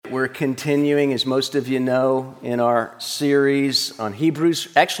we're continuing, as most of you know, in our series on Hebrews,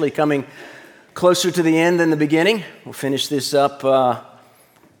 actually coming closer to the end than the beginning. We'll finish this up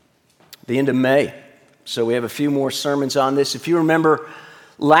the end of May. So we have a few more sermons on this. If you remember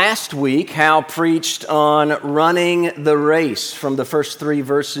last week, Hal preached on running the race from the first 3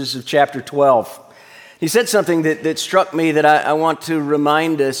 verses of chapter 12. He said something that struck me that I want to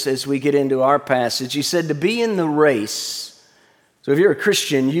remind us as we get into our passage. He said, to be in the race, so if you're a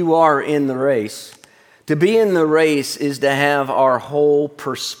Christian, you are in the race. To be in the race is to have our whole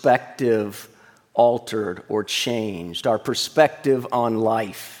perspective altered or changed, our perspective on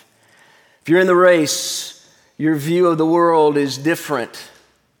life. If you're in the race, your view of the world is different,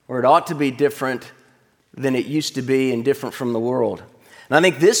 or it ought to be different than it used to be and different from the world. And I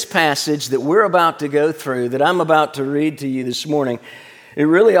think this passage that we're about to go through, that I'm about to read to you this morning, it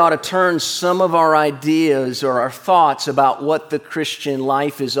really ought to turn some of our ideas or our thoughts about what the Christian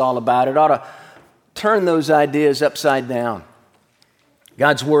life is all about. It ought to turn those ideas upside down.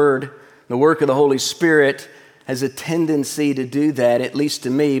 God's Word, the work of the Holy Spirit, has a tendency to do that, at least to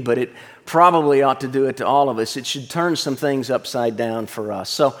me, but it probably ought to do it to all of us. It should turn some things upside down for us.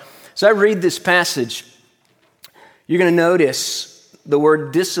 So as I read this passage, you're going to notice the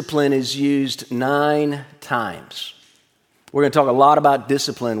word discipline is used 9 times. We're going to talk a lot about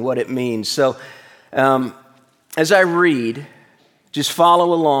discipline, what it means. So as I read, just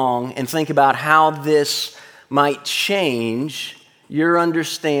follow along and think about how this might change your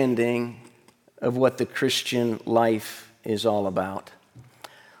understanding of what the Christian life is all about.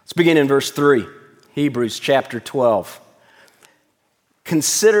 Let's begin in verse 3, Hebrews chapter 12.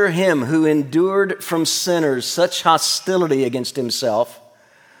 Consider him who endured from sinners such hostility against himself,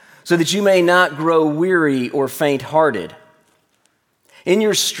 so that you may not grow weary or faint-hearted. In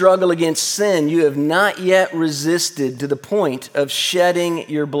your struggle against sin, you have not yet resisted to the point of shedding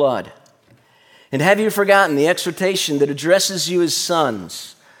your blood. And have you forgotten the exhortation that addresses you as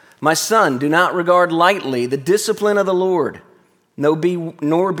sons? My son, do not regard lightly the discipline of the Lord, nor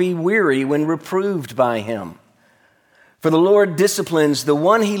be weary when reproved by him. For the Lord disciplines the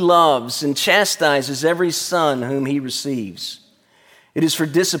one he loves and chastises every son whom he receives. It is for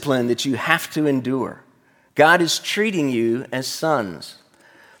discipline that you have to endure. God is treating you as sons.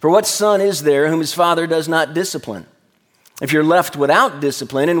 For what son is there whom his father does not discipline? If you're left without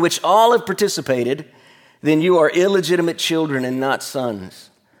discipline, in which all have participated, then you are illegitimate children and not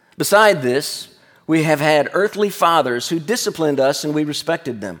sons. Beside this, we have had earthly fathers who disciplined us and we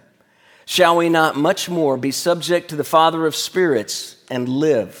respected them. Shall we not much more be subject to the Father of spirits and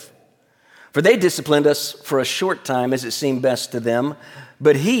live? For they disciplined us for a short time as it seemed best to them,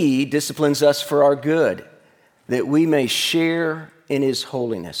 but he disciplines us for our good, that we may share in his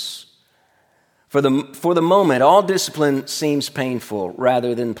holiness. For the moment, all discipline seems painful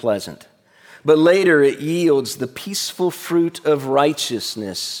rather than pleasant, but later it yields the peaceful fruit of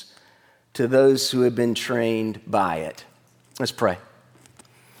righteousness to those who have been trained by it. Let's pray.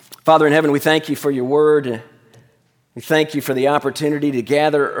 Father in heaven, we thank you for your word. We thank you for the opportunity to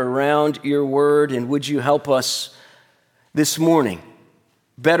gather around your word, and would you help us this morning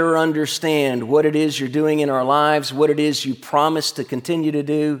better understand what it is you're doing in our lives, what it is you promise to continue to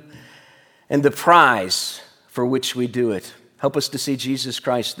do, and the prize for which we do it. Help us to see Jesus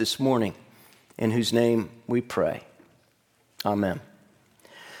Christ this morning, in whose name we pray. Amen.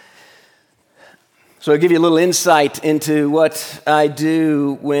 So I'll give you a little insight into what I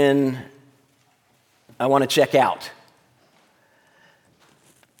do when I want to check out.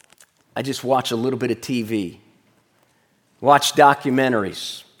 I just watch a little bit of TV. Watch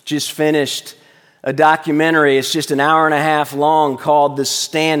documentaries. Just finished a documentary. It's just an hour and a half long called The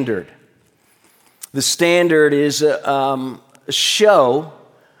Standard. The Standard is a show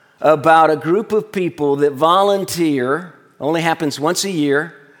about a group of people that volunteer, only happens once a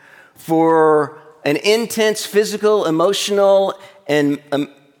year, for an intense physical, emotional, and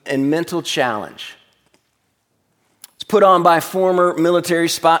mental challenge. It's put on by former military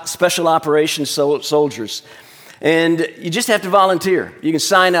special operations soldiers. And you just have to volunteer. You can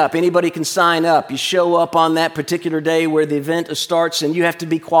sign up. Anybody can sign up. You show up on that particular day where the event starts, and you have to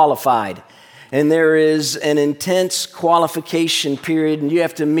be qualified. And there is an intense qualification period, and you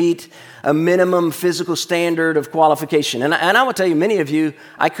have to meet a minimum physical standard of qualification. And I will tell you, many of you,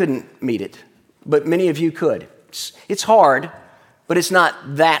 I couldn't meet it, but many of you could. It's hard, but it's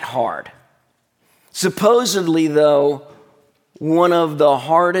not that hard. Supposedly, though, one of the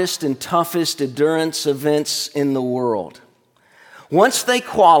hardest and toughest endurance events in the world. Once they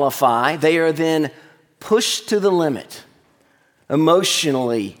qualify, they are then pushed to the limit.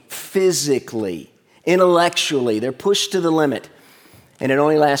 Emotionally, physically, intellectually, they're pushed to the limit. and it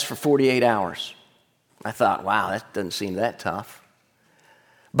only lasts for 48 hours. I thought, wow, that doesn't seem that tough.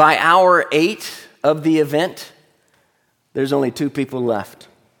 By hour 8 of the event, there's only 2 people left.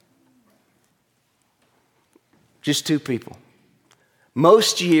 Just 2 people.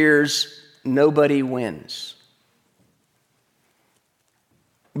 Most years, nobody wins.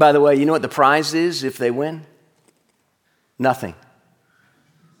 By the way, you know what the prize is if they win? Nothing.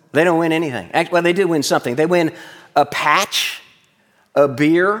 They don't win anything. Well, they do win something. They win a patch, a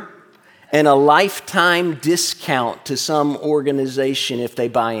beer, and a lifetime discount to some organization if they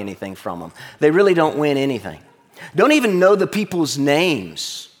buy anything from them. They really don't win anything. Don't even know the people's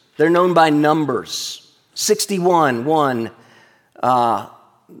names. They're known by numbers. 61 won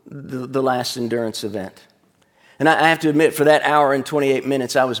the last endurance event. And I have to admit, for that hour and 28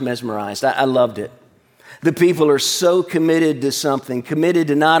 minutes, I was mesmerized. I loved it. The people are so committed to something, committed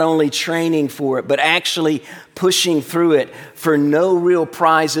to not only training for it, but actually pushing through it for no real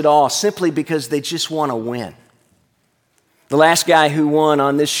prize at all, simply because they just want to win. The last guy who won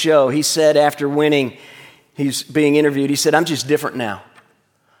on this show, he said after winning, he's being interviewed, he said, "I'm just different now.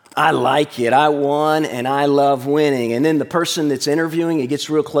 I like it. I won and I love winning." And then the person that's interviewing, he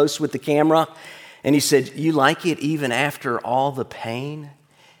gets real close with the camera and he said, "You like it even after all the pain?"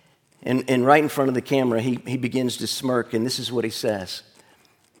 And right in front of the camera, he begins to smirk, and this is what he says.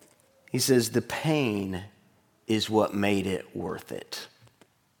 He says, "The pain is what made it worth it."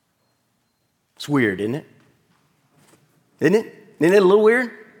 It's weird, isn't it? Isn't it? Isn't it a little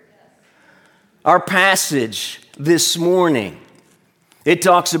weird? Our passage this morning, it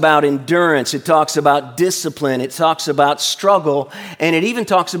talks about endurance, it talks about discipline, it talks about struggle, and it even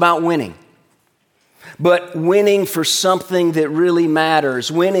talks about winning. But winning for something that really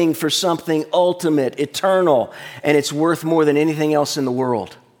matters, winning for something ultimate, eternal, and it's worth more than anything else in the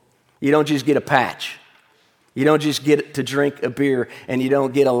world. You don't just get a patch. You don't just get to drink a beer, and you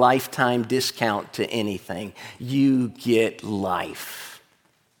don't get a lifetime discount to anything. You get life.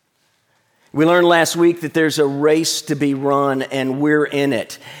 We learned last week that there's a race to be run, and we're in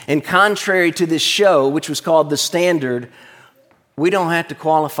it. And contrary to this show, which was called The Standard, we don't have to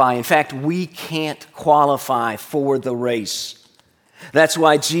qualify. In fact, we can't qualify for the race. That's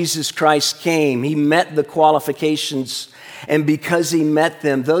why Jesus Christ came. He met the qualifications, and because he met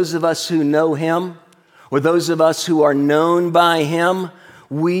them, those of us who know him, or those of us who are known by him,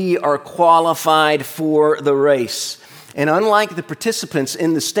 we are qualified for the race. And unlike the participants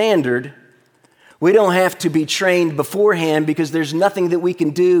in the Standard, we don't have to be trained beforehand because there's nothing that we can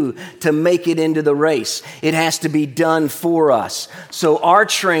do to make it into the race. It has to be done for us. So our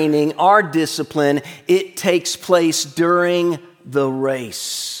training, our discipline, it takes place during the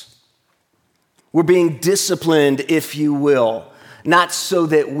race. We're being disciplined, if you will, not so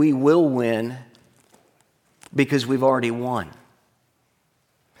that we will win, because we've already won.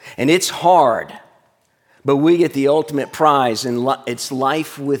 And it's hard, but we get the ultimate prize, and it's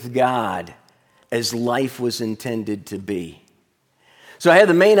life with God, as life was intended to be. So I have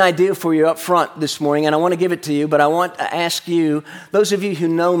the main idea for you up front this morning, and I want to give it to you, but I want to ask you, those of you who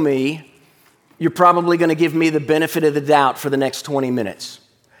know me, you're probably going to give me the benefit of the doubt for the next 20 minutes.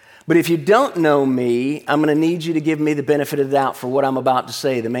 But if you don't know me, I'm going to need you to give me the benefit of the doubt for what I'm about to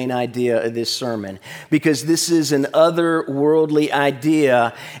say, the main idea of this sermon, because this is an otherworldly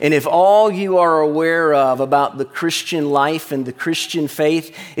idea. And if all you are aware of about the Christian life and the Christian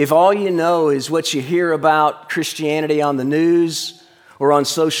faith, if all you know is what you hear about Christianity on the news or on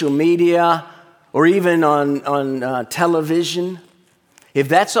social media or even on television, if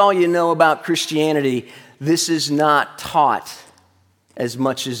that's all you know about Christianity, this is not taught as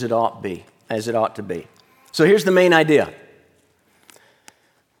much as it ought to be. So here's the main idea.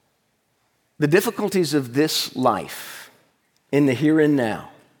 The difficulties of this life in the here and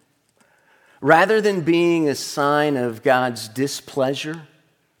now, rather than being a sign of God's displeasure,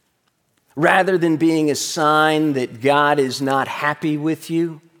 rather than being a sign that God is not happy with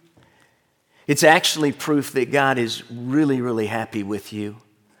you, it's actually proof that God is really, really happy with you,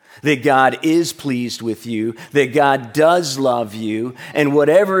 that God is pleased with you, that God does love you, and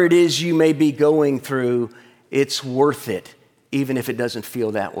whatever it is you may be going through, it's worth it, even if it doesn't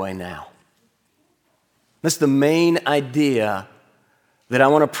feel that way now. That's the main idea that I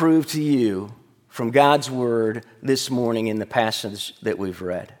want to prove to you from God's Word this morning in the passage that we've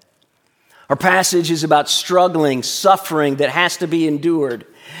read. Our passage is about struggling, suffering that has to be endured.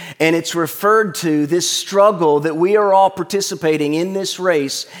 And it's referred to, this struggle that we are all participating in this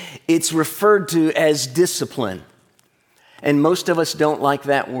race, it's referred to as discipline. And most of us don't like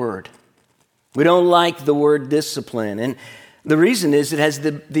that word. We don't like the word discipline. And the reason is it has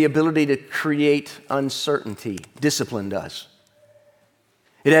the ability to create uncertainty. Discipline does.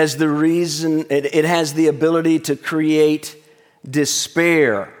 It has the ability to create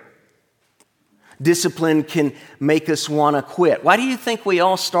despair. Discipline can make us want to quit. Why do you think we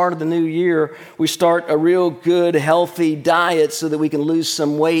all started the new year? We start a real good, healthy diet so that we can lose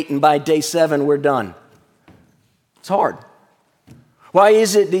some weight, and by day 7, we're done. It's hard. Why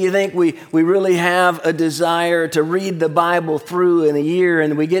is it, do you think, we really have a desire to read the Bible through in a year,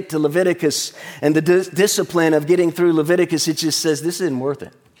 and we get to Leviticus, and the discipline of getting through Leviticus, it just says, this isn't worth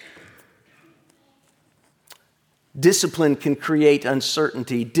it. Discipline can create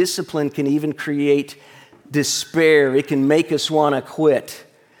uncertainty. Discipline can even create despair. It can make us want to quit.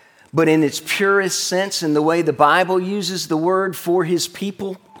 But in its purest sense, in the way the Bible uses the word for His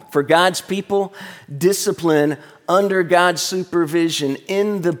people, for God's people, discipline under God's supervision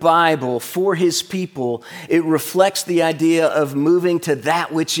in the Bible for His people, it reflects the idea of moving to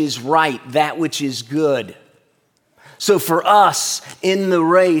that which is right, that which is good. So for us in the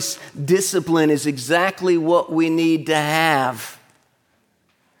race, discipline is exactly what we need to have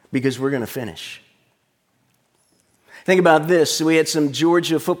because we're going to finish. Think about this. We had some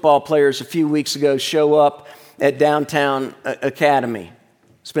Georgia football players a few weeks ago show up at Downtown Academy.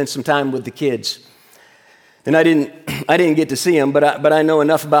 Spent some time with the kids. And I didn't get to see them, but I know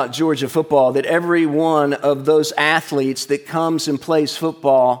enough about Georgia football that every one of those athletes that comes and plays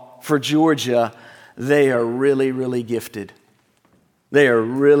football for Georgia, they are really, really gifted. They are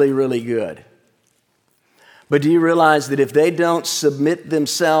really, really good. But do you realize that if they don't submit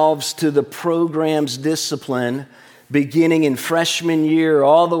themselves to the program's discipline, beginning in freshman year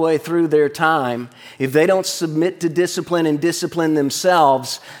all the way through their time, if they don't submit to discipline and discipline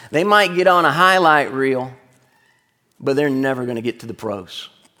themselves, they might get on a highlight reel, but they're never going to get to the pros.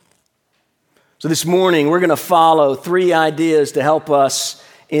 So this morning, we're going to follow 3 ideas to help us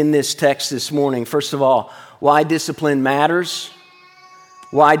in this text this morning. First of all, why discipline matters,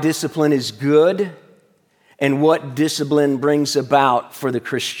 why discipline is good, and what discipline brings about for the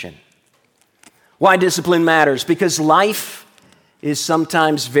Christian. Why discipline matters? Because life is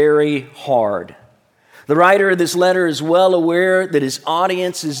sometimes very hard. The writer of this letter is well aware that his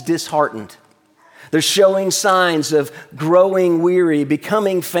audience is disheartened. They're showing signs of growing weary,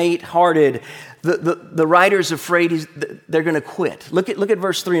 becoming faint-hearted. The writer's afraid they're going to quit. Look at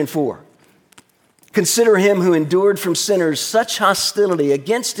verse 3 and 4. Consider him who endured from sinners such hostility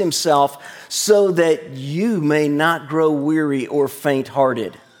against himself so that you may not grow weary or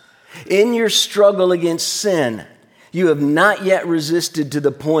faint-hearted. In your struggle against sin, you have not yet resisted to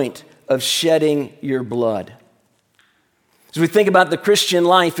the point of shedding your blood. As we think about the Christian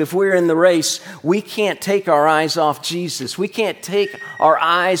life, if we're in the race, we can't take our eyes off Jesus. We can't take our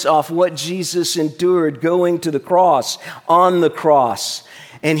eyes off what Jesus endured going to the cross, on the cross.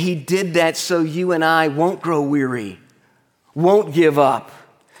 And He did that so you and I won't grow weary, won't give up.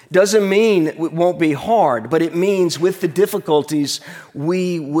 Doesn't mean it won't be hard, but it means with the difficulties,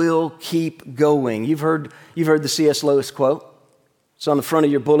 we will keep going. You've heard the C.S. Lewis quote. It's on the front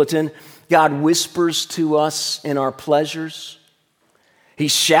of your bulletin. God whispers to us in our pleasures. He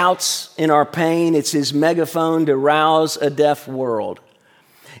shouts in our pain. It's His megaphone to rouse a deaf world.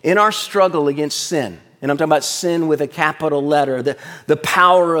 In our struggle against sin, and I'm talking about sin with a capital letter, the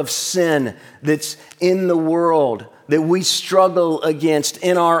power of sin that's in the world that we struggle against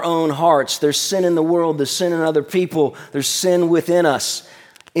in our own hearts. There's sin in the world, there's sin in other people, there's sin within us.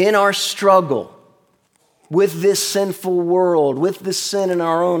 In our struggle with this sinful world, with this sin in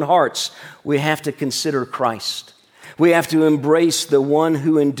our own hearts, we have to consider Christ. We have to embrace the one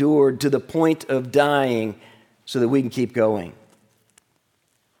who endured to the point of dying so that we can keep going.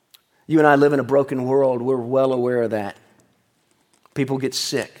 You and I live in a broken world. We're well aware of that. People get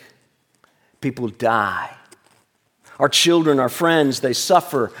sick. People die. Our children, our friends, they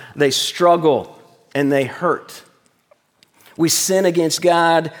suffer, they struggle, and they hurt. We sin against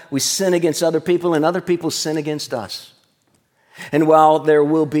God, we sin against other people, and other people sin against us. And while there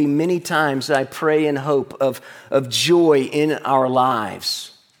will be many times I pray and hope of joy in our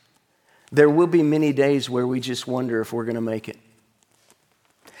lives, there will be many days where we just wonder if we're going to make it.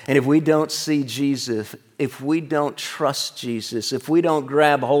 And if we don't see Jesus, if we don't trust Jesus, if we don't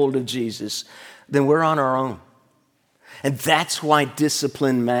grab hold of Jesus, then we're on our own. And that's why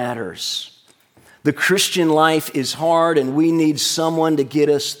discipline matters. The Christian life is hard, and we need someone to get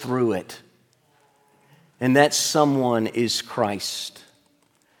us through it. And that someone is Christ.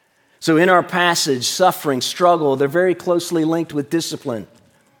 So in our passage, suffering, struggle, they're very closely linked with discipline.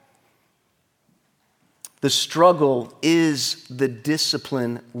 The struggle is the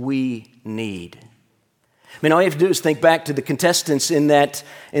discipline we need. I mean, all you have to do is think back to the contestants in that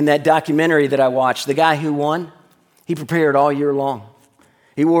documentary that I watched. The guy who won, he prepared all year long.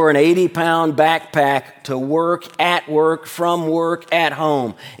 He wore an 80-pound backpack to work, from work, at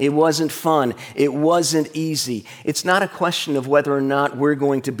home. It wasn't fun. It wasn't easy. It's not a question of whether or not we're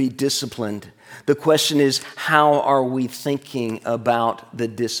going to be disciplined. The question is, how are we thinking about the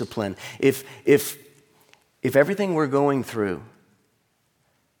discipline? If everything we're going through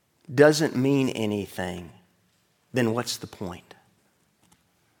doesn't mean anything, then what's the point?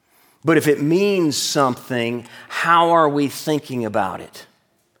 But if it means something, how are we thinking about it?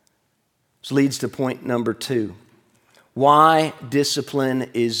 This leads to point number 2. Why discipline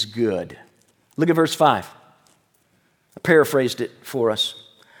is good. Look at verse 5. I paraphrased it for us.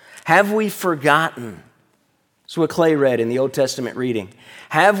 Have we forgotten? That's what Clay read in the Old Testament reading.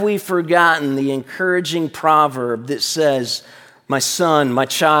 Have we forgotten the encouraging proverb that says, my son, my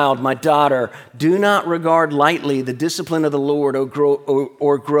child, my daughter, do not regard lightly the discipline of the Lord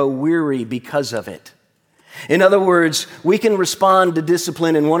or grow weary because of it. In other words, we can respond to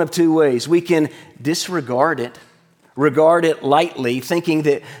discipline in one of two ways. We can disregard it, regard it lightly, thinking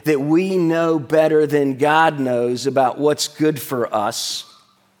that we know better than God knows about what's good for us.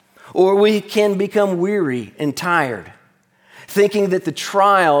 Or we can become weary and tired, thinking that the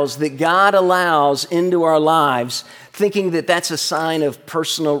trials that God allows into our lives, thinking that that's a sign of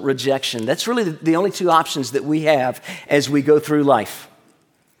personal rejection. That's really the only two options that we have as we go through life.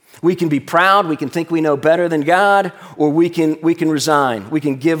 We can be proud, we can think we know better than God, or we can resign, we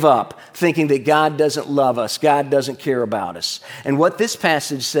can give up, thinking that God doesn't love us, God doesn't care about us. And what this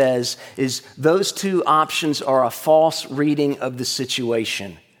passage says is those two options are a false reading of the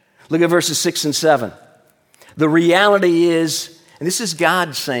situation. Look at verses 6 and 7. The reality is, and this is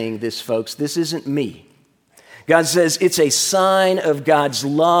God saying this, folks, this isn't me. God says it's a sign of God's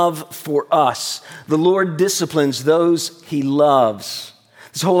love for us. The Lord disciplines those he loves.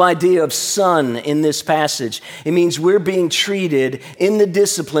 This whole idea of son in this passage, it means we're being treated in the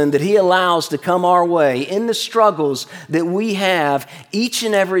discipline that he allows to come our way, in the struggles that we have each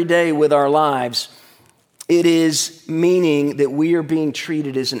and every day with our lives. It is meaning that we are being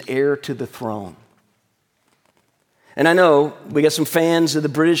treated as an heir to the throne. And I know we got some fans of the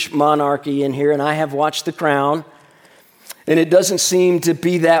British monarchy in here, and I have watched The Crown, and it doesn't seem to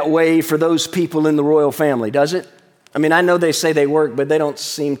be that way for those people in the royal family, does it? I mean, I know they say they work, but they don't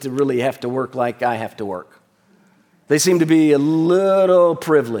seem to really have to work like I have to work. They seem to be a little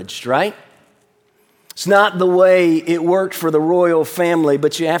privileged, right? It's not the way it worked for the royal family,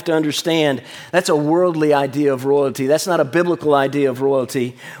 but you have to understand that's a worldly idea of royalty. That's not a biblical idea of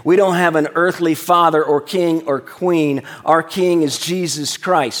royalty. We don't have an earthly father or king or queen. Our king is Jesus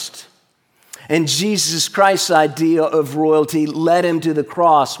Christ. And Jesus Christ's idea of royalty led him to the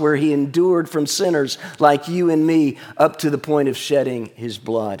cross where he endured from sinners like you and me up to the point of shedding his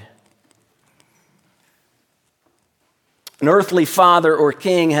blood. An earthly father or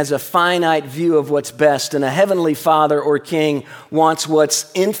king has a finite view of what's best, and a heavenly father or king wants what's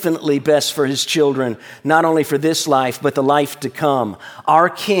infinitely best for his children, not only for this life, but the life to come. Our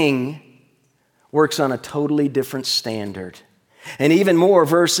king works on a totally different standard. And even more,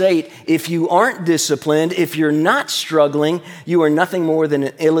 verse 8, if you aren't disciplined, if you're not struggling, you are nothing more than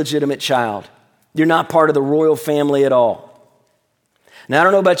an illegitimate child. You're not part of the royal family at all. Now, I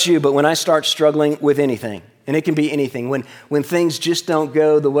don't know about you, but when I start struggling with anything, and it can be anything, when things just don't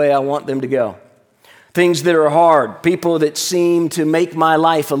go the way I want them to go, things that are hard, people that seem to make my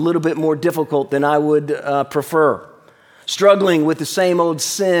life a little bit more difficult than I would prefer, struggling with the same old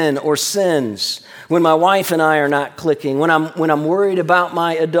sin or sins, when my wife and I are not clicking, when I'm worried about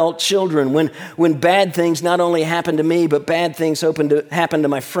my adult children, when bad things not only happen to me, but bad things happen to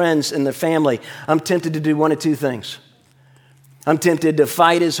my friends and the family, I'm tempted to do one of two things. I'm tempted to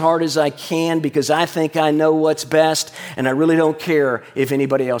fight as hard as I can because I think I know what's best, and I really don't care if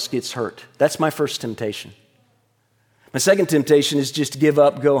anybody else gets hurt. That's my first temptation. My second temptation is just to give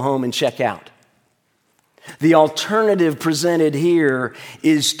up, go home, and check out. The alternative presented here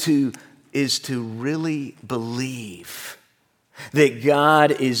is to really believe that God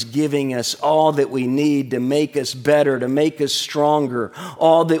is giving us all that we need to make us better, to make us stronger,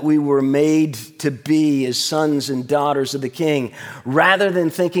 all that we were made to be as sons and daughters of the King, rather than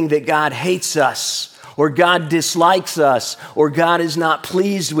thinking that God hates us, or God dislikes us, or God is not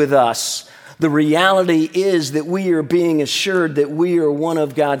pleased with us. The reality is that we are being assured that we are one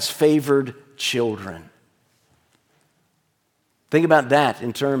of God's favored children. Think about that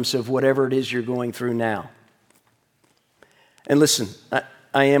in terms of whatever it is you're going through now. And listen,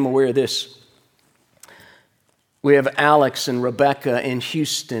 I am aware of this. We have Alex and Rebecca in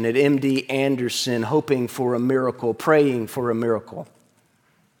Houston at MD Anderson hoping for a miracle, praying for a miracle.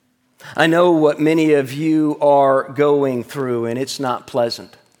 I know what many of you are going through, and it's not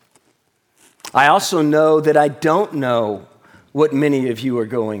pleasant. I also know that I don't know what many of you are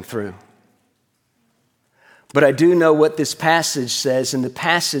going through. But I do know what this passage says, and the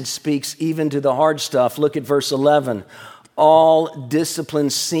passage speaks even to the hard stuff. Look at verse 11. All discipline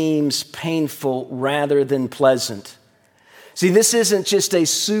seems painful rather than pleasant. See, this isn't just a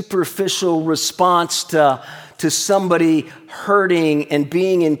superficial response to somebody hurting and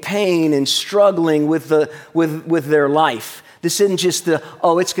being in pain and struggling with their life. This isn't just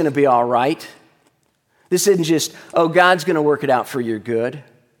it's going to be all right. This isn't just, God's going to work it out for your good.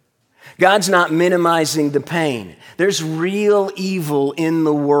 God's not minimizing the pain. There's real evil in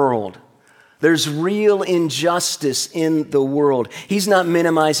the world. There's real injustice in the world. He's not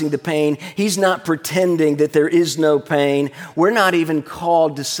minimizing the pain. He's not pretending that there is no pain. We're not even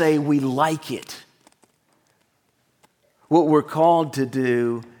called to say we like it. What we're called to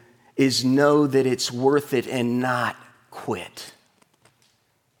do is know that it's worth it and not quit.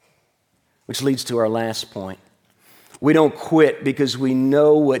 Which leads to our last point. We don't quit because we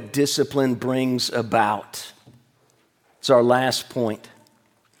know what discipline brings about. It's our last point.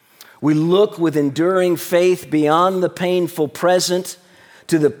 We look with enduring faith beyond the painful present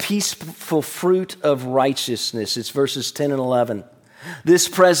to the peaceful fruit of righteousness. It's verses 10 and 11. This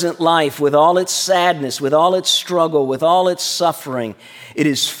present life, with all its sadness, with all its struggle, with all its suffering, it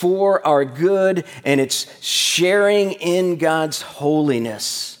is for our good and it's sharing in God's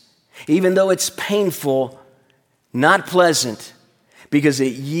holiness. Even though it's painful, not pleasant, because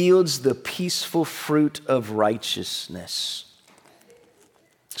it yields the peaceful fruit of righteousness.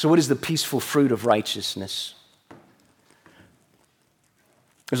 So what is the peaceful fruit of righteousness?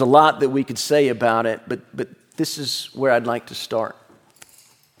 There's a lot that we could say about it, but this is where I'd like to start.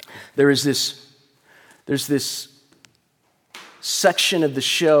 There's this section of the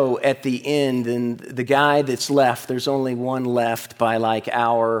show at the end, and the guy that's left, there's only one left by like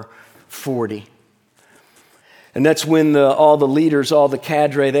hour 40. And that's when all the leaders, all the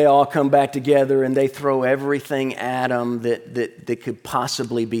cadre, they all come back together and they throw everything at him that could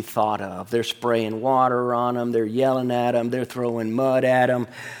possibly be thought of. They're spraying water on him, they're yelling at him, they're throwing mud at him.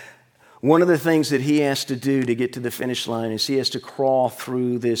 One of the things that he has to do to get to the finish line is he has to crawl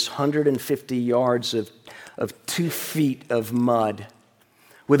through this 150 yards of 2 feet of mud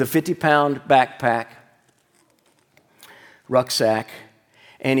with a 50-pound backpack, rucksack,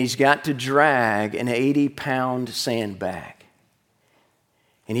 and he's got to drag an 80-pound sandbag.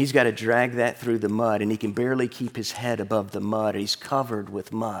 And he's got to drag that through the mud, and he can barely keep his head above the mud. He's covered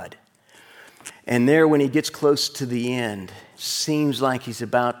with mud. And there, when he gets close to the end, seems like he's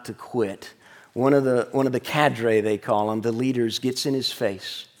about to quit. One of the cadre, they call him, the leaders, gets in his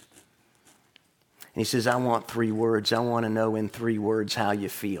face. And he says, I want 3 words. I want to know in 3 words how you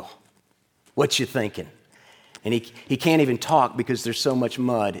feel. What you thinking? And he can't even talk because there's so much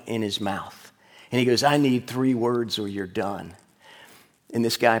mud in his mouth. And he goes, I need 3 words or you're done. And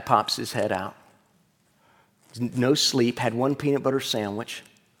this guy pops his head out. No sleep, had 1 peanut butter sandwich.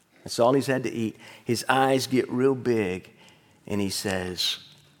 That's all he's had to eat. His eyes get real big, and he says,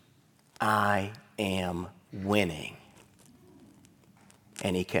 I am winning.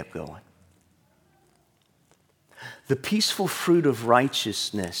 And he kept going. The peaceful fruit of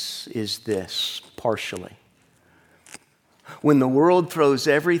righteousness is this, partially. When the world throws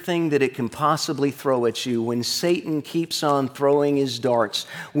everything that it can possibly throw at you, when Satan keeps on throwing his darts,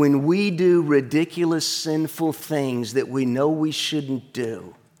 when we do ridiculous, sinful things that we know we shouldn't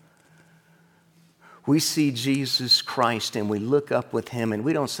do, we see Jesus Christ and we look up with him and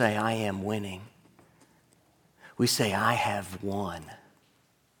we don't say, I am winning. We say, I have won,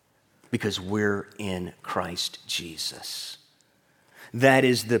 because we're in Christ Jesus. That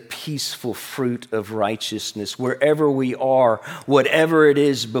is the peaceful fruit of righteousness. Wherever we are, whatever it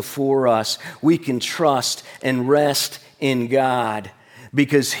is before us, we can trust and rest in God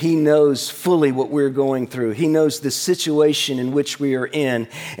because he knows fully what we're going through. He knows the situation in which we are in,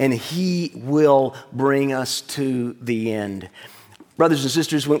 and he will bring us to the end. Brothers and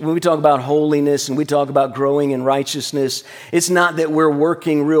sisters, when we talk about holiness and we talk about growing in righteousness, it's not that we're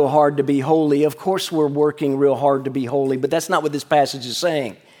working real hard to be holy. Of course we're working real hard to be holy, but that's not what this passage is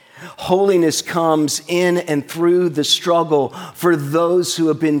saying. Holiness comes in and through the struggle for those who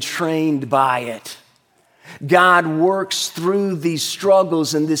have been trained by it. God works through these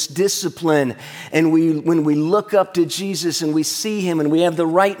struggles and this discipline. And when we look up to Jesus and we see him and we have the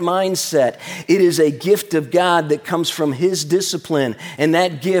right mindset, it is a gift of God that comes from his discipline. And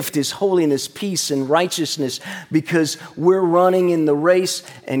that gift is holiness, peace, and righteousness, because we're running in the race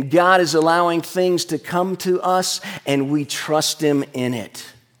and God is allowing things to come to us and we trust him in it.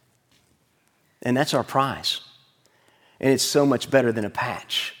 And that's our prize. And it's so much better than a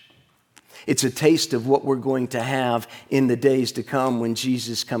patch. It's a taste of what we're going to have in the days to come when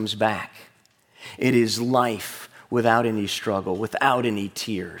Jesus comes back. It is life without any struggle, without any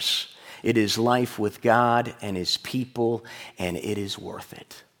tears. It is life with God and His people, and it is worth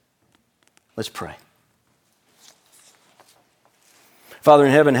it. Let's pray. Father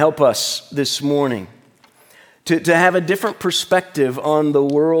in heaven, help us this morning to have a different perspective on the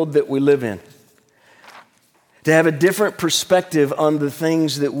world that we live in, to have a different perspective on the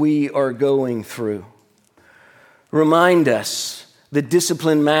things that we are going through. Remind us that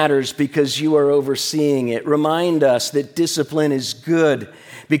discipline matters because you are overseeing it. Remind us that discipline is good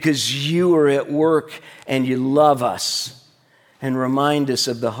because you are at work and you love us. And remind us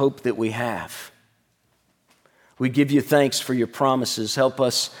of the hope that we have. We give you thanks for your promises. Help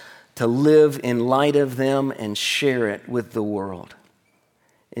us to live in light of them and share it with the world.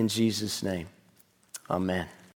 In Jesus' name, amen.